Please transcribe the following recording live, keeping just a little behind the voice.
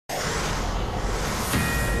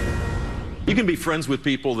You can be friends with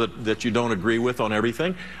people that you don't agree with on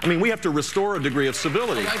everything. I mean, we have to restore a degree of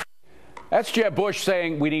civility. That's Jeb Bush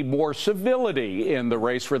saying we need more civility in the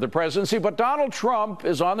race for the presidency. But Donald Trump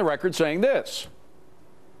is on the record saying this.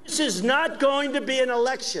 This is not going to be an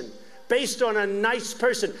election based on a nice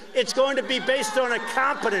person. It's going to be based on a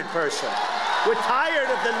competent person. We're tired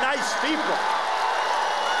of the nice people.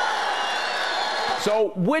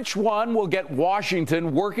 So which one will get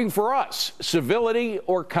Washington working for us, civility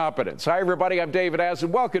or competence? Hi, everybody. I'm David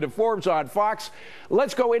Aslan. Welcome to Forbes on Fox.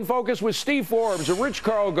 Let's go in focus with Steve Forbes, Rich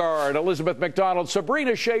Karlgaard, Elizabeth McDonald,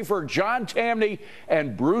 Sabrina Schaefer, John Tamny,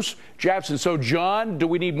 and Bruce Japsen. So, John, do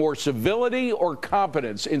we need more civility or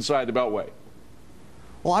competence inside the Beltway?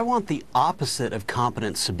 Well, I want the opposite of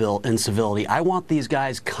competence and civility. I want these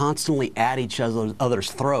guys constantly at each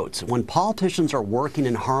other's throats. When politicians are working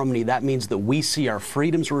in harmony, that means that we see our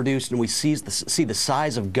freedoms reduced and we see the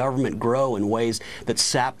size of government grow in ways that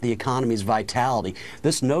sap the economy's vitality.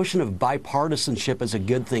 This notion of bipartisanship as a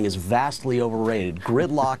good thing is vastly overrated.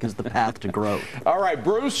 Gridlock is the path to growth. All right,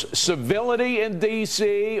 Bruce, civility in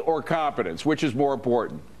D.C. or competence? Which is more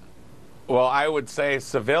important? Well, I would say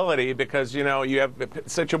civility because, you know, you have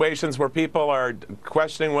situations where people are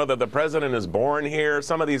questioning whether the president is born here.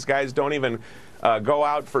 Some of these guys don't even go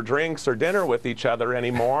out for drinks or dinner with each other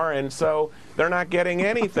anymore, and so they're not getting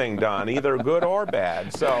anything done, either good or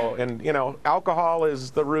bad. So, and, you know, alcohol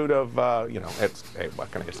is the root of, you know, it's, hey,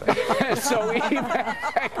 what can I say? So,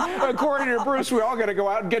 according to Bruce, we're all going to go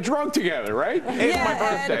out and get drunk together, right? It's my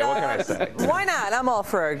birthday. What can I say? Why not? I'm all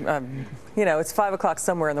for you know, it's 5 o'clock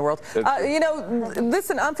somewhere in the world. You know,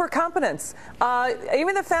 listen, I'm for competence.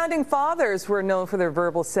 Even the founding fathers were known for their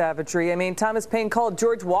verbal savagery. I mean, Thomas Paine called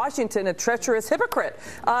George Washington a treacherous hypocrite.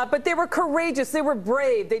 But they were courageous. They were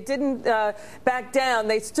brave. They didn't back down.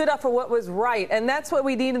 They stood up for what was right. And that's what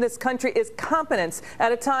we need in this country is competence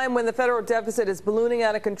at a time when the federal deficit is ballooning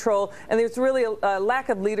out of control and there's really a lack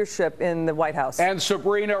of leadership in the White House. And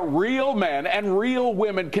Sabrina, real men and real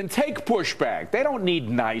women can take pushback. They don't need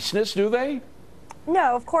niceness, do they?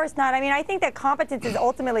 No, of course not. I mean, I think that competence is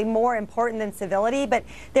ultimately more important than civility, but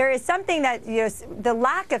there is something that, you know, the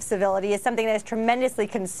lack of civility is something that is tremendously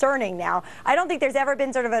concerning now. I don't think there's ever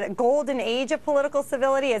been sort of a golden age of political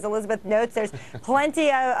civility. As Elizabeth notes, there's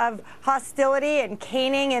plenty of hostility and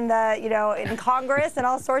caning in the, you know, in Congress and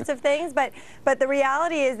all sorts of things, but the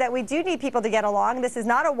reality is that we do need people to get along. This is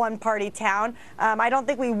not a one-party town. I don't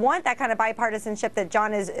think we want that kind of bipartisanship that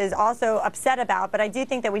John is also upset about, but I do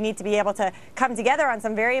think that we need to be able to come together on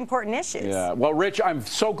some very important issues. Yeah. Well, Rich, I'm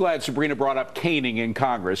so glad Sabrina brought up caning in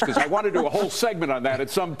Congress because I want to do a whole segment on that at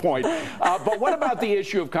some point. But what about the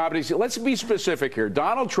issue of competency? Let's be specific here.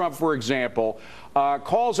 Donald Trump, for example,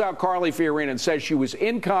 calls out Carly Fiorina and says she was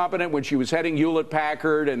incompetent when she was heading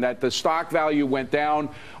Hewlett-Packard and that the stock value went down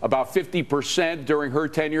about 50% during her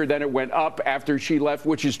tenure. Then it went up after she left,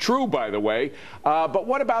 which is true, by the way. But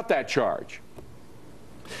what about that charge?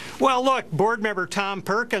 Well, look, board member Tom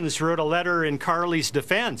Perkins wrote a letter in Carly's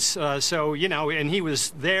defense. So, you know, and he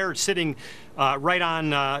was there sitting right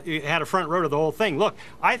on, had a front row to the whole thing. Look,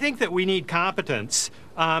 I think that we need competence.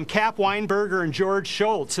 Cap Weinberger and George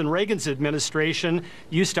Shultz in Reagan's administration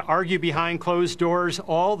used to argue behind closed doors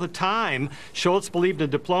all the time. Shultz believed in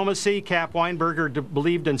diplomacy. Cap Weinberger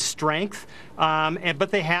believed in strength,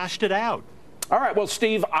 but they hashed it out. All right. Well,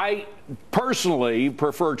 Steve, I personally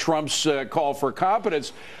prefer Trump's call for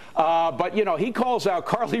competence. But, you know, he calls out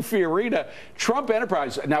Carly Fiorina, Trump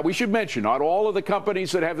Enterprise. Now, we should mention, not all of the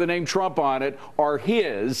companies that have the name Trump on it are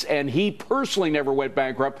his, and he personally never went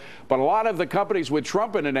bankrupt. But a lot of the companies with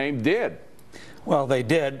Trump in the name did. Well, they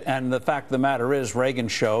did, and the fact of the matter is Reagan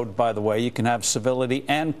showed, by the way, you can have civility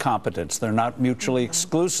and competence. They're not mutually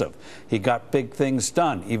exclusive. He got big things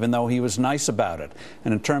done, even though he was nice about it.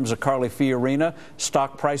 And in terms of Carly Fiorina,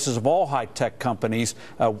 stock prices of all high-tech companies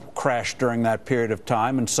crashed during that period of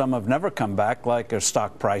time, and some have never come back, like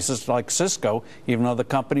stock prices like Cisco, even though the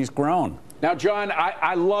company's grown. Now, John,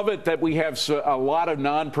 I love it that we have a lot of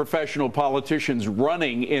non-professional politicians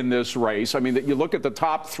running in this race. I mean, that you look at the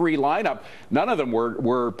top three lineup, none of them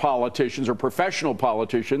were politicians or professional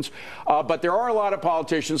politicians, but there are a lot of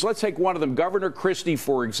politicians. Let's take one of them, Governor Christie,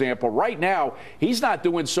 for example. Right now, he's not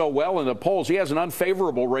doing so well in the polls. He has an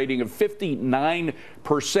unfavorable rating of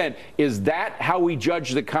 59%. Is that how we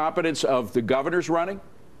judge the competence of the governors running?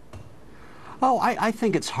 Oh, I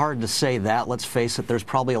think it's hard to say that. Let's face it, there's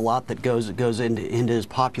probably a lot that goes into his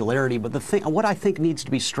popularity. But what I think needs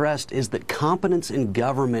to be stressed is that competence in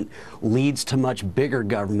government leads to much bigger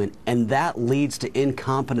government, and that leads to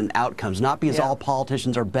incompetent outcomes. Not because all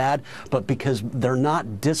politicians are bad, but because they're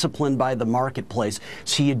not disciplined by the marketplace.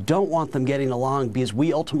 So you don't want them getting along because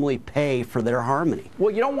we ultimately pay for their harmony.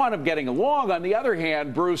 Well, you don't want them getting along. On the other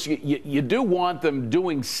hand, Bruce, you do want them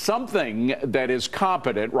doing something that is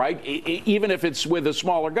competent, right? Even if it's with a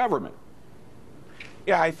smaller government.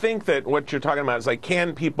 Yeah, I think that what you're talking about is like,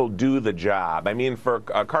 can people do the job? I mean, for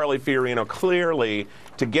Carly Fiorina, clearly,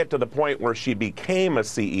 to get to the point where she became a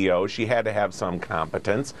CEO, she had to have some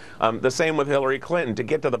competence. The same with Hillary Clinton. To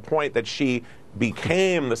get to the point that she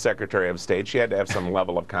became the Secretary of State, she had to have some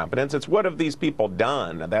level of competence. It's what have these people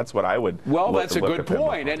done? That's what I would that's a good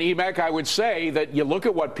point. And Emek, I would say that you look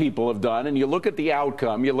at what people have done and you look at the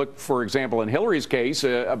outcome. You look, for example, in Hillary's case,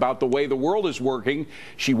 about the way the world is working.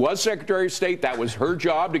 She was Secretary of State. That was her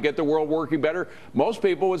job to get the world working better. Most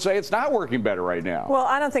people would say it's not working better right now. Well,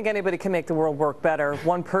 I don't think anybody can make the world work better.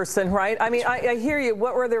 One person, right? I mean, I hear you.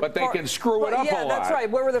 What were their... But they can screw it up a lot. Yeah, that's right.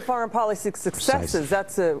 What were the foreign policy successes?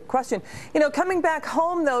 That's a question. You know, coming back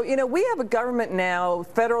home, though, you know, we have a government now,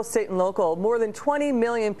 federal, state, and local. More than 20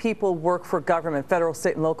 million people work for government, federal,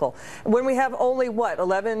 state, and local. When we have only, what,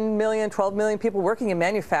 11 million, 12 million people working in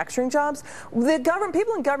manufacturing jobs, the government,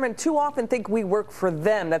 people in government too often think we work for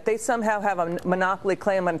them, that they somehow have a monopoly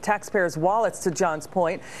claim on taxpayers' wallets, to John's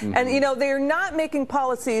point. And, you know, they're not making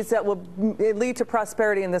policies that will lead to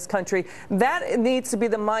prosperity in this country. That needs to be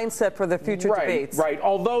the mindset for the future debates. Right.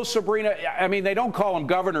 Although, Sabrina, I mean, they don't call them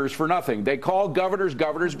governors for nothing. They call governors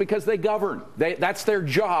because they govern. That's their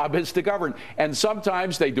job, is to govern. And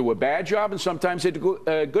sometimes they do a bad job, and sometimes they do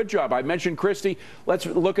a good job. I mentioned Christie. Let's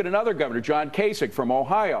look at another governor, John Kasich from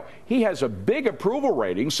Ohio. He has a big approval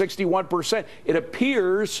rating, 61%. It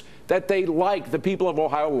appears that the people of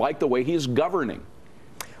Ohio like the way he's governing.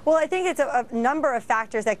 Well, I think it's a number of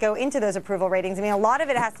factors that go into those approval ratings. I mean, a lot of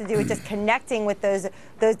it has to do with just connecting with those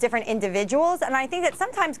different individuals. And I think that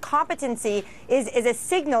sometimes competency is a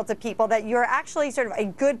signal to people that you're actually sort of a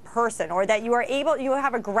good person, or that you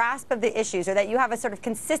have a grasp of the issues, or that you have a sort of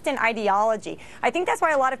consistent ideology. I think that's why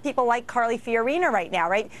a lot of people like Carly Fiorina right now,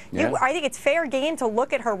 right? Yeah. I think it's fair game to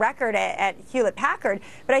look at her record at Hewlett-Packard,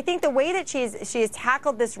 but I think the way that she has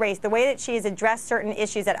tackled this race, the way that she has addressed certain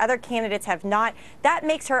issues that other candidates have not, that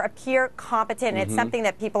makes her appear competent, and it's something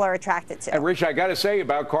that people are attracted to. And Rich, I got to say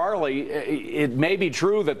about Carly, it may be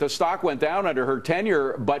true that the stock went down under her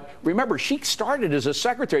tenure, but remember, she started as a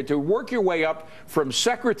secretary. To work your way up from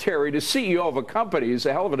secretary to CEO of a company is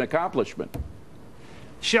a hell of an accomplishment.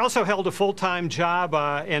 She also held a full-time job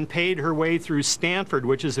and paid her way through Stanford,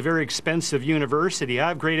 which is a very expensive university. I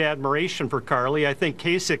have great admiration for Carly. I think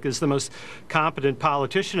Kasich is the most competent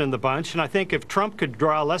politician in the bunch, and I think if Trump could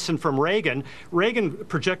draw a lesson from Reagan, Reagan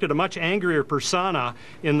projected a much angrier persona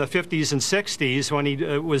in the 50s and 60s when he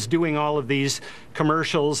was doing all of these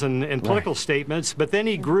commercials and political statements, but then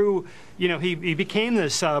he grew, you know, he became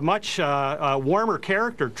this much warmer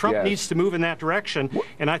character. Trump needs to move in that direction,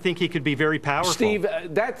 and I think he could be very powerful. Steve,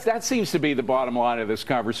 that seems to be the bottom line of this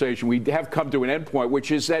conversation. We have come to an end point,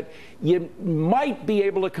 which is that you might be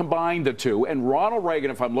able to combine the two. And Ronald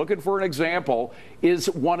Reagan, if I'm looking for an example, is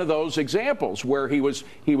one of those examples where he was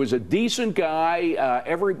a decent guy.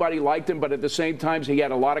 Everybody liked him, but at the same time, he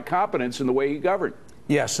had a lot of competence in the way he governed.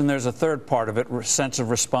 Yes, and there's a third part of it, sense of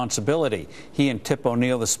responsibility. He and Tip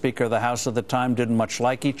O'Neill, the Speaker of the House at the time, didn't much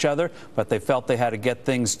like each other, but they felt they had to get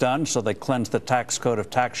things done, so they cleansed the tax code of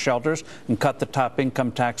tax shelters and cut the top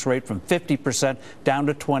income tax rate from 50% down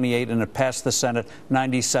to 28%, and it passed the Senate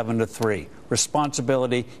 97-3.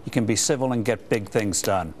 Responsibility, you can be civil and get big things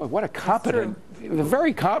done. Well, what a competent,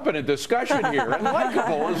 very competent discussion here, and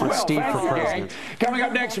likable as well. Steve for president. Coming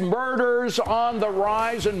up next, murders on the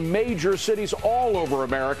rise in major cities all over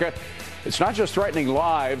America. It's not just threatening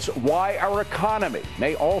lives, why our economy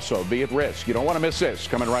may also be at risk. You don't want to miss this.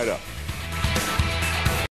 Coming right up.